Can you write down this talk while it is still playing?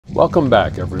Welcome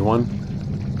back, everyone.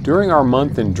 During our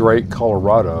month in Drake,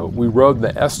 Colorado, we rode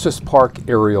the Estes Park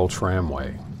Aerial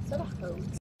Tramway.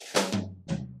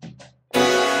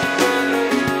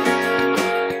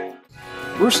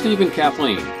 We're Steve and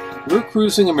Kathleen. We're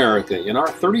cruising America in our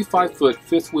 35-foot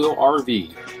fifth-wheel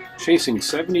RV, chasing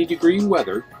 70-degree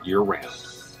weather year-round.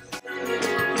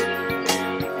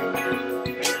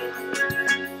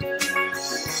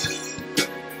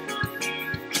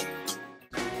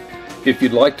 If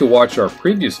you'd like to watch our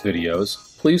previous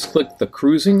videos, please click the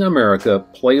Cruising America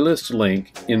playlist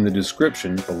link in the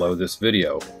description below this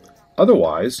video.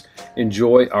 Otherwise,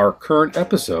 enjoy our current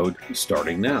episode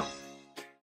starting now.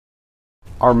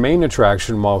 Our main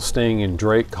attraction while staying in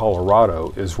Drake,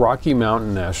 Colorado is Rocky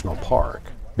Mountain National Park.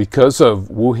 Because of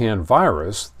Wuhan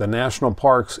virus, the national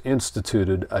parks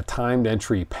instituted a timed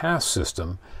entry pass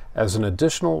system as an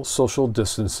additional social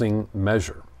distancing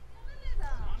measure.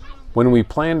 When we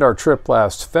planned our trip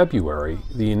last February,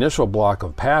 the initial block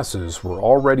of passes were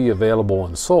already available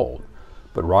and sold,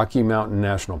 but Rocky Mountain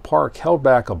National Park held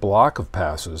back a block of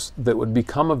passes that would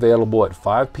become available at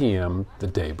 5 p.m. the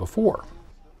day before.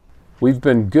 We've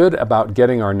been good about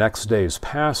getting our next day's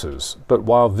passes, but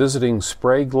while visiting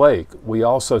Sprague Lake, we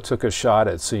also took a shot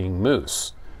at seeing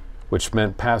moose, which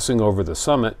meant passing over the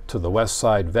summit to the West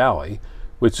Side Valley,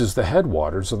 which is the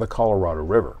headwaters of the Colorado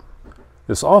River.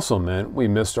 This also meant we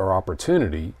missed our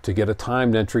opportunity to get a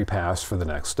timed entry pass for the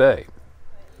next day.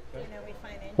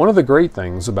 One of the great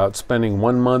things about spending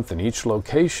 1 month in each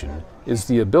location is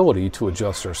the ability to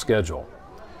adjust our schedule.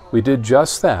 We did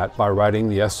just that by riding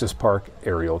the Estes Park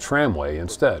Aerial Tramway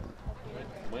instead.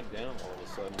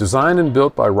 Designed and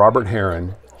built by Robert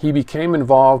Herron, he became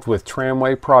involved with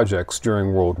tramway projects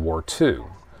during World War II.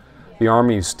 The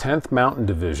Army's 10th Mountain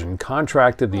Division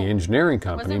contracted the engineering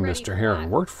company Mr. Herron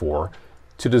worked for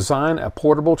to design a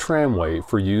portable tramway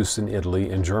for use in Italy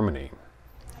and Germany.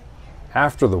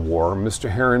 After the war,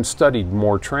 Mr. Herron studied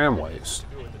more tramways.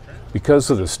 Because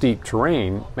of the steep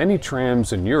terrain, many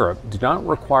trams in Europe do not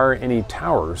require any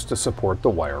towers to support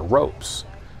the wire ropes.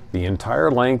 The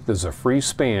entire length is a free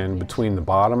span between the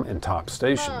bottom and top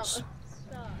stations.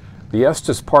 The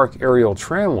Estes Park Aerial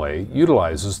Tramway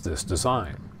utilizes this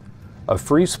design. A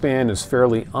free span is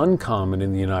fairly uncommon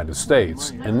in the United States,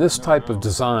 and this type of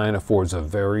design affords a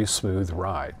very smooth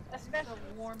ride.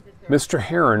 Mr.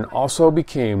 Herron also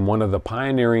became one of the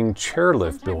pioneering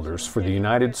chairlift builders for the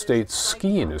United States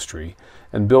ski industry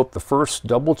and built the first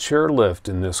double chairlift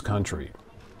in this country.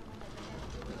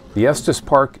 The Estes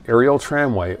Park Aerial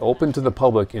Tramway opened to the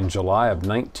public in July of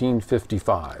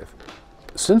 1955.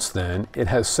 Since then, it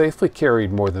has safely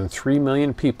carried more than 3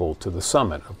 million people to the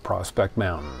summit of Prospect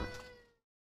Mountain.